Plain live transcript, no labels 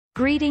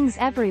Greetings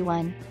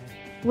everyone.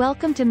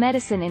 Welcome to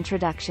Medicine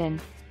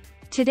Introduction.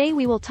 Today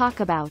we will talk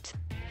about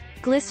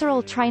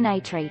Glyceryl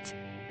trinitrate.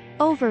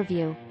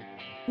 Overview.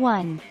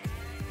 1.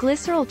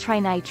 Glyceryl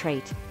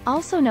trinitrate,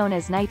 also known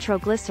as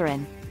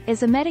nitroglycerin,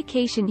 is a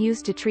medication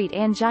used to treat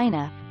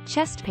angina,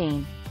 chest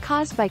pain,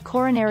 caused by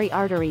coronary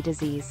artery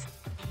disease.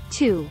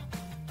 2.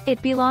 It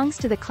belongs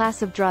to the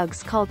class of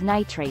drugs called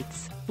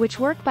nitrates, which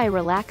work by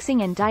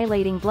relaxing and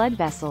dilating blood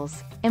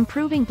vessels,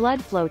 improving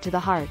blood flow to the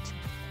heart.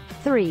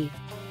 3.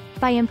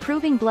 By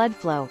improving blood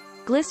flow,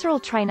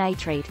 glyceryl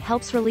trinitrate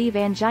helps relieve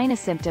angina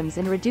symptoms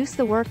and reduce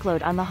the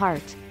workload on the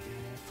heart.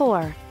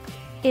 4.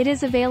 It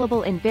is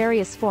available in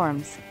various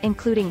forms,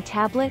 including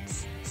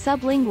tablets,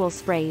 sublingual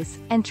sprays,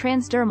 and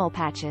transdermal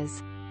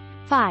patches.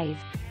 5.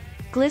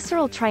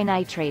 Glyceryl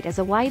trinitrate is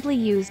a widely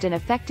used and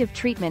effective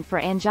treatment for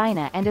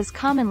angina and is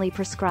commonly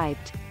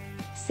prescribed.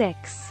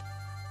 6.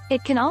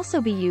 It can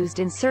also be used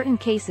in certain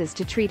cases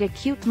to treat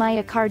acute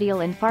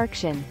myocardial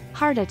infarction,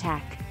 heart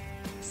attack.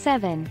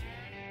 7.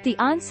 The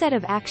onset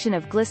of action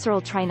of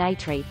glyceryl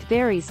trinitrate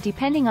varies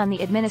depending on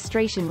the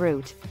administration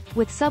route,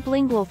 with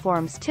sublingual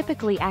forms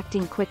typically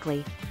acting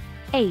quickly.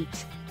 8.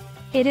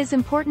 It is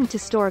important to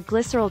store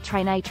glyceryl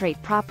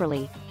trinitrate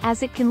properly,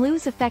 as it can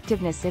lose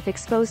effectiveness if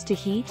exposed to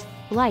heat,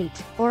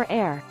 light, or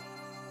air.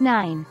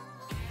 9.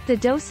 The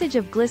dosage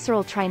of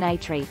glyceryl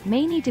trinitrate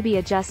may need to be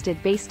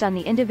adjusted based on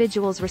the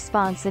individual's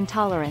response and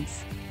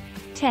tolerance.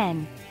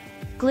 10.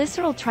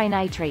 Glyceryl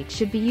trinitrate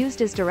should be used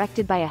as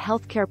directed by a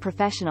healthcare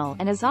professional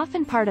and is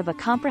often part of a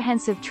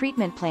comprehensive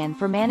treatment plan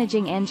for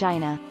managing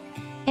angina.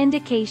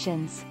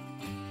 Indications.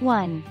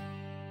 1.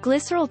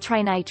 Glyceryl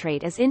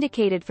trinitrate is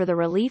indicated for the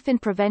relief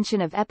and prevention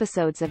of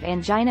episodes of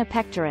angina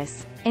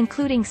pectoris,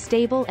 including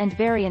stable and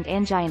variant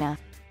angina.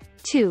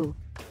 2.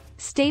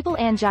 Stable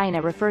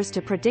angina refers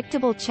to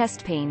predictable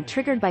chest pain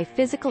triggered by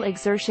physical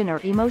exertion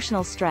or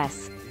emotional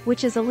stress,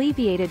 which is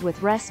alleviated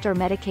with rest or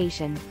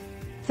medication.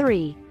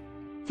 3.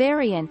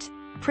 Variant,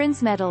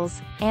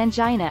 Prinzmetal's,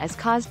 angina is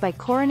caused by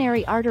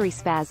coronary artery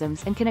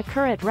spasms and can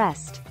occur at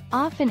rest,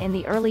 often in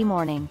the early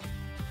morning.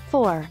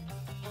 4.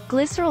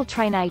 Glyceryl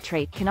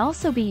trinitrate can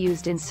also be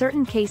used in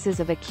certain cases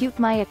of acute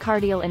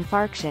myocardial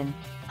infarction,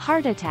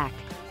 heart attack,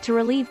 to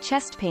relieve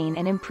chest pain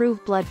and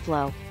improve blood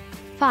flow.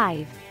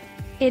 5.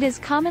 It is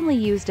commonly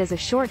used as a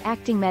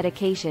short-acting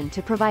medication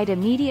to provide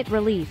immediate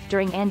relief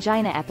during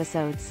angina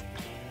episodes.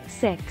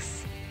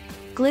 6.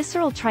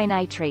 Glyceryl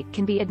trinitrate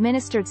can be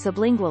administered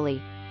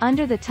sublingually,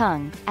 under the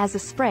tongue, as a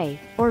spray,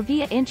 or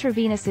via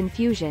intravenous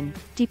infusion,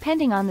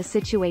 depending on the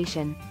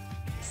situation.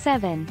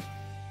 7.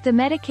 The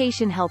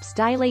medication helps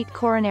dilate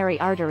coronary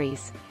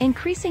arteries,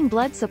 increasing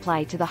blood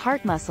supply to the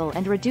heart muscle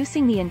and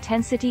reducing the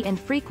intensity and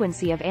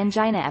frequency of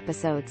angina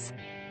episodes.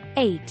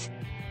 8.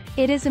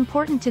 It is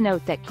important to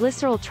note that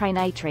glyceryl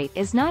trinitrate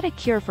is not a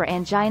cure for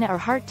angina or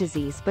heart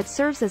disease but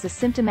serves as a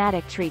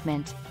symptomatic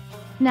treatment.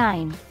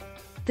 9.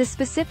 The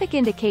specific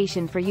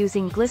indication for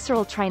using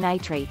glyceryl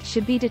trinitrate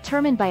should be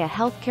determined by a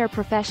healthcare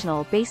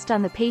professional based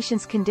on the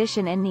patient's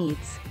condition and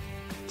needs.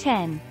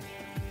 10.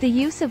 The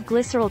use of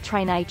glyceryl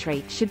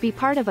trinitrate should be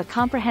part of a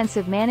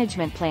comprehensive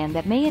management plan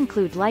that may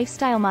include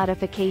lifestyle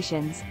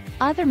modifications,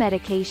 other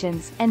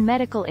medications, and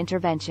medical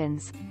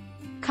interventions.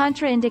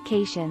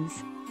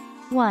 Contraindications.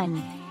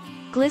 1.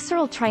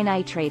 Glyceryl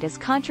trinitrate is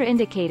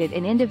contraindicated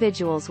in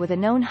individuals with a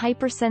known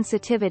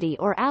hypersensitivity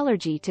or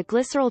allergy to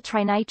glyceryl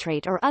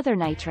trinitrate or other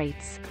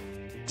nitrates.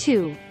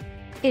 2.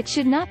 It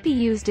should not be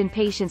used in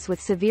patients with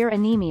severe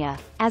anemia,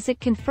 as it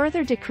can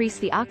further decrease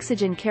the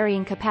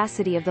oxygen-carrying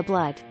capacity of the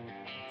blood.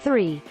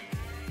 3.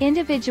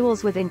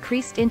 Individuals with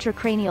increased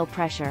intracranial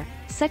pressure,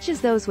 such as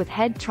those with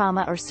head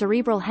trauma or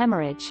cerebral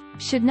hemorrhage,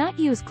 should not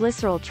use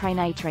glyceryl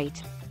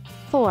trinitrate.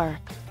 4.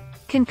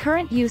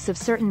 Concurrent use of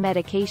certain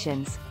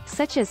medications,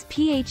 such as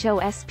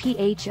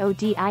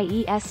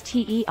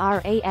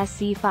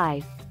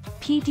PHOSPHODIESTERASE5,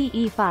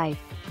 PDE5,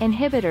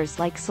 inhibitors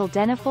like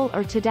sildenafil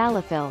or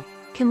tadalafil,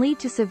 can lead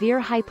to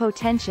severe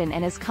hypotension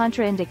and is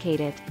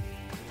contraindicated.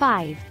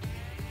 5.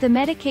 The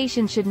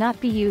medication should not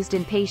be used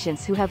in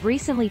patients who have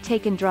recently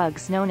taken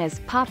drugs known as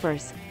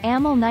poppers,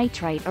 amyl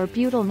nitrite or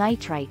butyl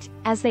nitrite,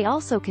 as they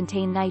also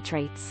contain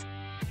nitrates.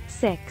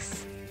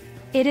 6.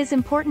 It is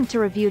important to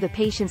review the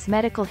patient's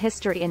medical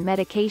history and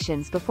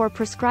medications before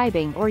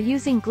prescribing or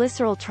using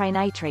glyceryl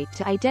trinitrate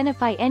to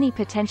identify any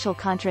potential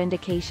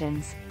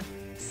contraindications.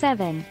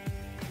 7.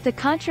 The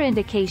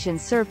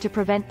contraindications serve to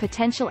prevent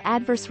potential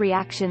adverse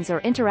reactions or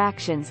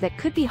interactions that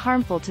could be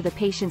harmful to the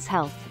patient's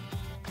health.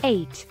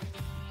 8.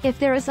 If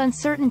there is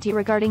uncertainty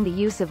regarding the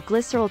use of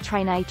glyceryl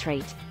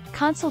trinitrate,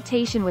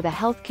 consultation with a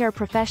healthcare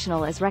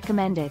professional is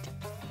recommended.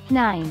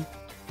 9.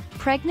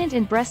 Pregnant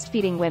and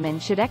breastfeeding women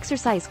should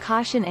exercise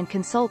caution and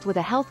consult with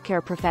a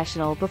healthcare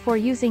professional before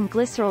using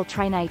glyceryl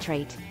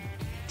trinitrate.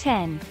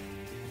 10.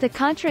 The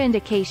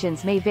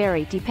contraindications may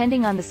vary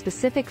depending on the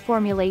specific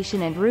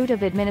formulation and route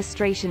of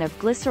administration of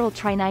glyceryl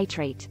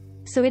trinitrate,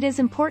 so it is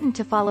important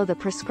to follow the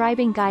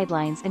prescribing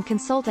guidelines and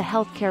consult a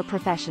healthcare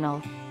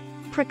professional.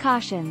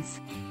 Precautions.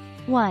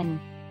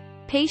 1.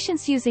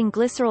 Patients using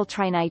glyceryl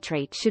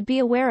trinitrate should be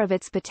aware of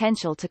its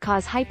potential to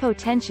cause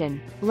hypotension,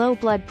 low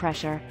blood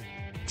pressure.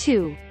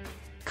 2.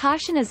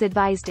 Caution is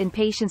advised in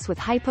patients with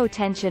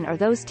hypotension or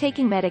those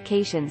taking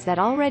medications that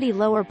already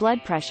lower blood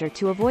pressure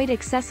to avoid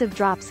excessive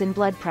drops in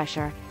blood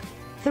pressure.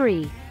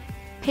 3.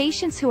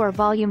 Patients who are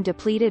volume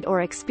depleted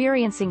or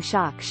experiencing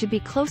shock should be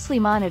closely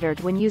monitored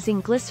when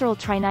using glyceryl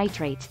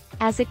trinitrate,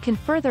 as it can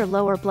further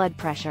lower blood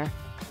pressure.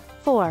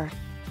 4.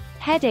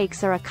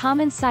 Headaches are a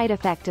common side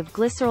effect of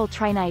glyceryl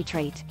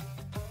trinitrate.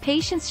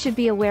 Patients should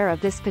be aware of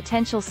this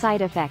potential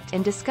side effect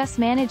and discuss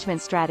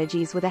management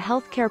strategies with a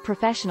healthcare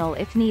professional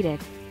if needed.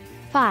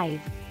 5.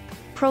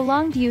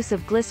 Prolonged use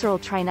of glyceryl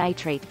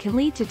trinitrate can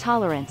lead to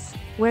tolerance,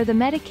 where the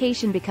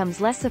medication becomes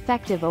less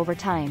effective over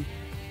time.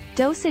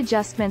 Dose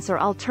adjustments or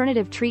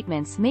alternative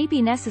treatments may be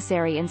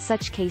necessary in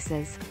such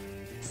cases.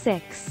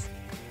 6.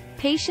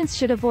 Patients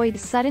should avoid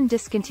sudden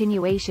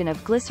discontinuation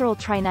of glyceryl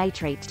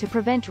trinitrate to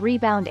prevent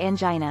rebound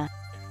angina.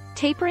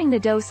 Tapering the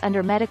dose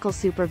under medical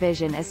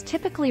supervision is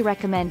typically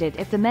recommended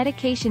if the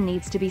medication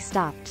needs to be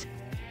stopped.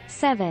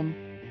 7.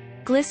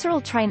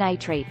 Glyceryl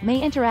trinitrate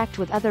may interact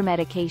with other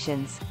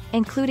medications,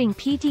 including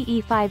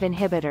PDE5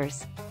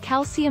 inhibitors,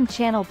 calcium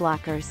channel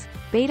blockers,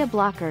 beta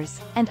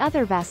blockers, and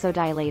other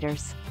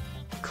vasodilators.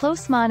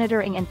 Close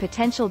monitoring and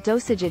potential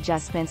dosage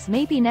adjustments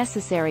may be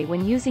necessary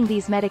when using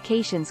these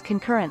medications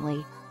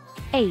concurrently.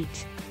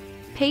 8.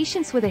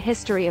 Patients with a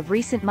history of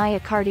recent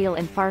myocardial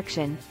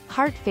infarction,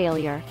 heart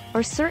failure,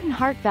 or certain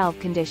heart valve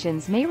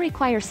conditions may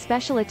require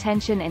special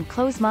attention and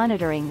close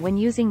monitoring when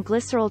using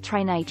glyceryl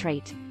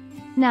trinitrate.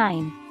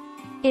 9.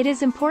 It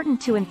is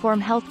important to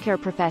inform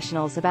healthcare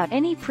professionals about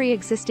any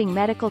pre-existing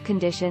medical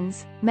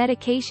conditions,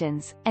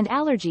 medications, and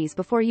allergies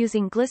before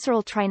using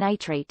glyceryl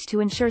trinitrate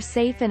to ensure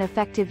safe and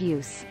effective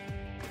use.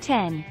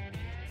 10.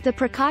 The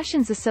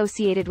precautions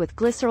associated with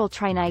glyceryl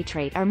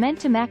trinitrate are meant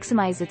to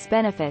maximize its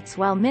benefits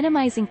while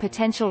minimizing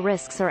potential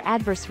risks or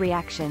adverse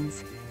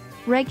reactions.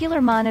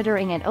 Regular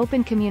monitoring and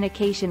open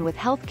communication with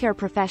healthcare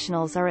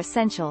professionals are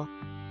essential.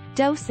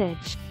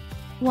 Dosage.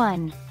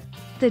 1.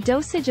 The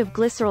dosage of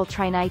glyceryl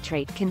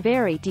trinitrate can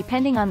vary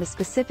depending on the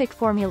specific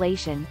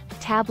formulation,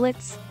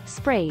 tablets,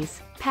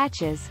 sprays,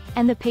 patches,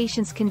 and the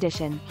patient's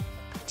condition.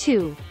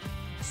 2.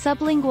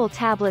 Sublingual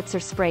tablets or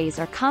sprays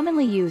are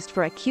commonly used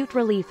for acute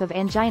relief of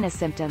angina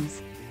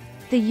symptoms.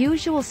 The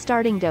usual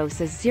starting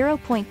dose is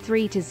 0.3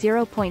 to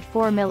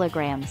 0.4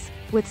 milligrams,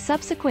 with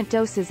subsequent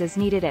doses as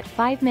needed at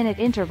 5-minute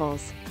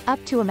intervals,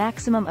 up to a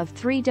maximum of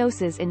 3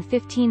 doses in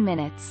 15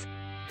 minutes.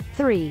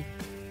 3.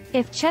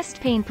 If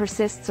chest pain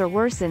persists or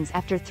worsens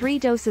after 3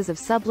 doses of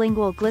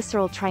sublingual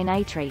glyceryl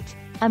trinitrate,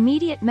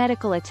 immediate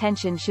medical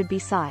attention should be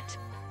sought.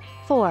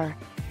 4.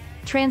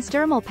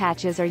 Transdermal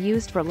patches are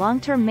used for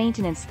long-term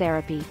maintenance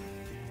therapy.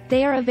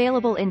 They are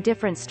available in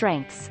different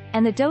strengths,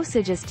 and the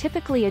dosage is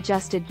typically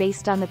adjusted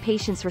based on the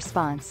patient's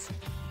response.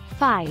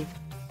 5.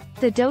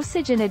 The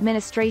dosage and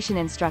administration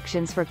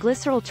instructions for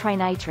glyceryl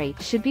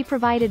trinitrate should be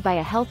provided by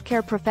a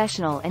healthcare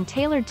professional and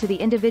tailored to the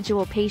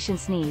individual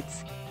patient's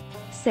needs.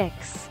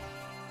 6.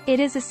 It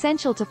is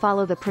essential to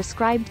follow the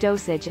prescribed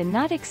dosage and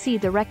not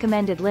exceed the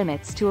recommended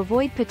limits to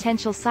avoid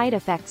potential side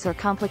effects or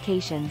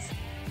complications.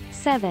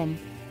 7.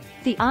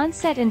 The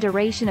onset and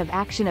duration of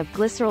action of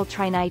glyceryl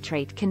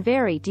trinitrate can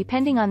vary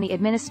depending on the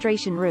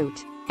administration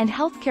route, and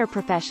healthcare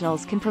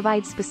professionals can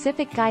provide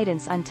specific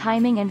guidance on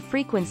timing and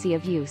frequency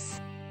of use.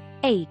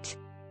 8.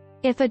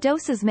 If a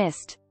dose is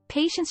missed,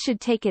 patients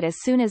should take it as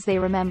soon as they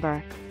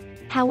remember.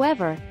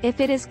 However, if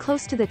it is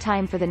close to the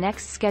time for the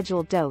next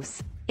scheduled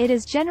dose, it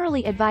is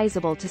generally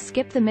advisable to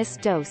skip the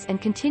missed dose and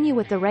continue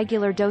with the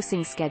regular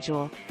dosing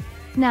schedule.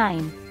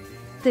 9.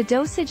 The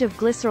dosage of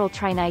glyceryl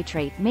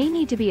trinitrate may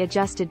need to be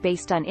adjusted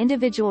based on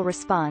individual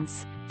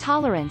response,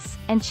 tolerance,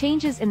 and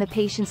changes in the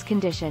patient's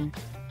condition.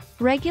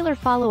 Regular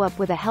follow-up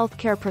with a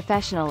healthcare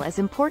professional is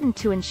important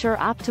to ensure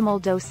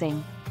optimal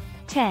dosing.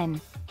 10.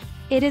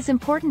 It is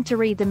important to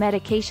read the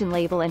medication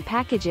label and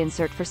package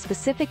insert for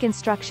specific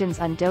instructions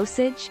on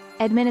dosage,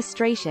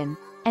 administration,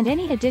 and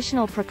any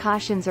additional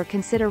precautions or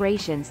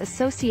considerations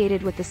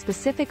associated with the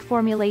specific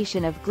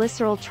formulation of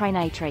glyceryl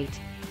trinitrate.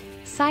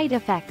 Side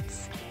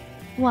effects.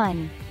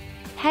 1.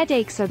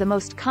 Headaches are the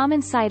most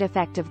common side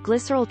effect of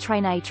glyceryl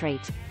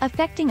trinitrate,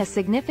 affecting a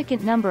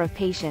significant number of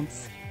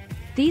patients.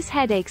 These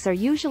headaches are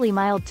usually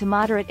mild to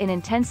moderate in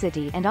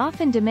intensity and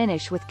often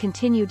diminish with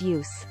continued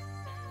use.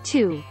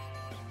 2.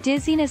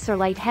 Dizziness or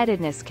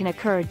lightheadedness can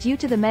occur due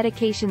to the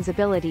medication's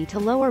ability to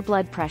lower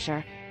blood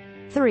pressure.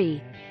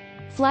 3.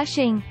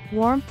 Flushing,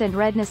 warmth and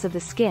redness of the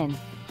skin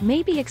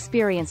may be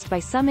experienced by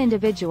some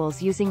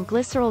individuals using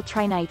glyceryl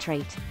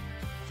trinitrate.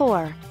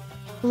 4.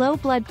 Low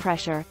blood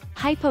pressure,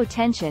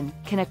 hypotension,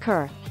 can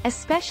occur,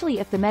 especially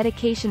if the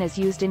medication is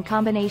used in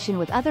combination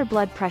with other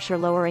blood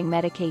pressure-lowering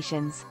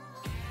medications.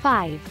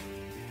 5.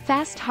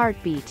 Fast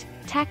heartbeat,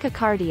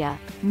 tachycardia,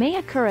 may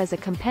occur as a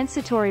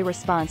compensatory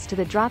response to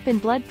the drop in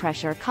blood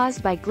pressure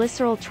caused by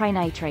glyceryl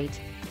trinitrate.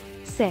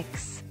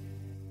 6.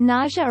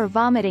 Nausea or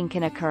vomiting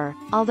can occur,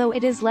 although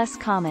it is less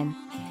common.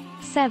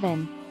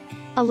 7.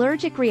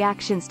 Allergic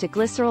reactions to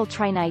glyceryl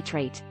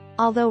trinitrate,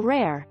 although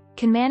rare,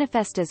 can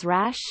manifest as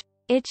rash,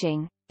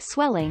 itching,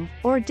 swelling,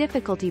 or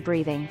difficulty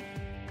breathing.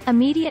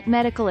 Immediate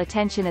medical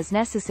attention is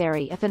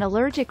necessary if an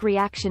allergic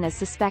reaction is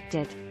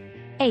suspected.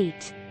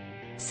 8.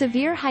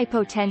 Severe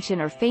hypotension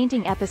or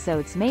fainting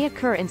episodes may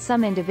occur in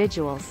some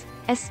individuals,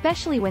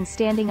 especially when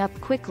standing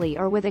up quickly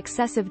or with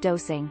excessive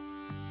dosing.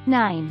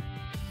 9.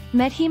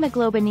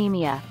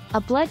 Methemoglobinemia,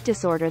 a blood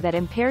disorder that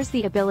impairs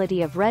the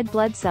ability of red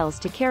blood cells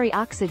to carry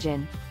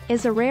oxygen,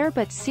 is a rare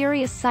but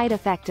serious side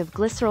effect of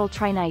glyceryl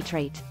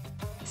trinitrate.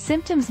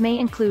 Symptoms may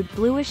include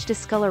bluish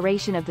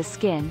discoloration of the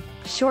skin,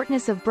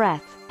 shortness of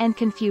breath, and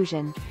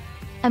confusion.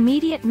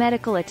 Immediate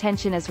medical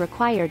attention is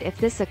required if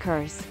this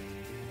occurs.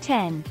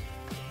 10.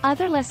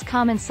 Other less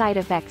common side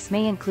effects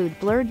may include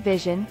blurred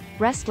vision,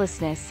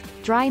 restlessness,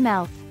 dry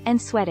mouth,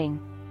 and sweating.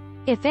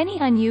 If any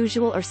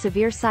unusual or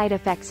severe side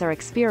effects are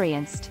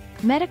experienced,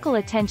 medical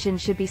attention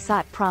should be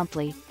sought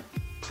promptly.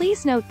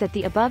 Please note that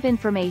the above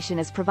information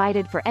is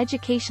provided for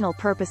educational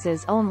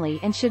purposes only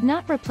and should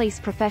not replace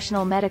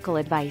professional medical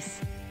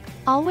advice.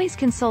 Always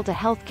consult a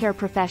healthcare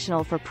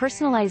professional for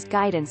personalized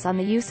guidance on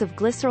the use of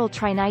glyceryl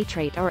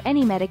trinitrate or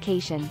any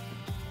medication.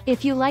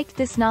 If you liked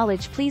this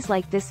knowledge, please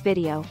like this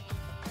video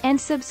and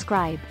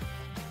subscribe.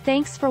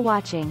 Thanks for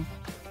watching.